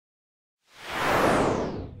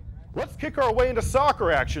Let's kick our way into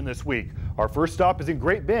soccer action this week. Our first stop is in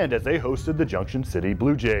Great Bend as they hosted the Junction City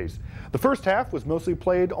Blue Jays. The first half was mostly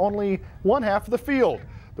played only one half of the field.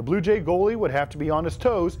 The Blue Jay goalie would have to be on his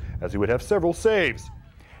toes as he would have several saves.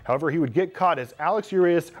 However, he would get caught as Alex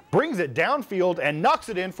Urias brings it downfield and knocks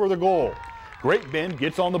it in for the goal. Great Bend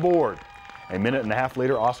gets on the board. A minute and a half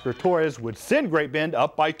later, Oscar Torres would send Great Bend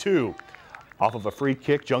up by 2. Off of a free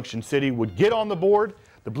kick, Junction City would get on the board.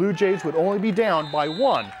 The Blue Jays would only be down by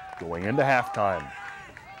 1 going into halftime.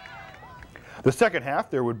 The second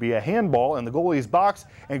half, there would be a handball in the goalie's box,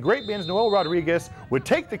 and Great Bend's Noel Rodriguez would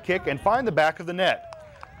take the kick and find the back of the net.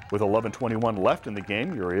 With 11:21 left in the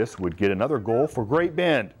game, Urias would get another goal for Great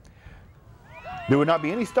Bend. There would not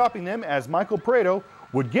be any stopping them as Michael Prado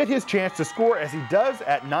would get his chance to score as he does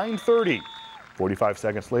at 9:30. 45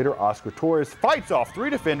 seconds later, Oscar Torres fights off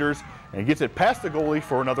 3 defenders and gets it past the goalie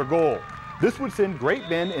for another goal. This would send Great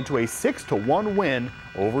Bend into a 6-1 win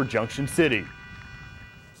over Junction City.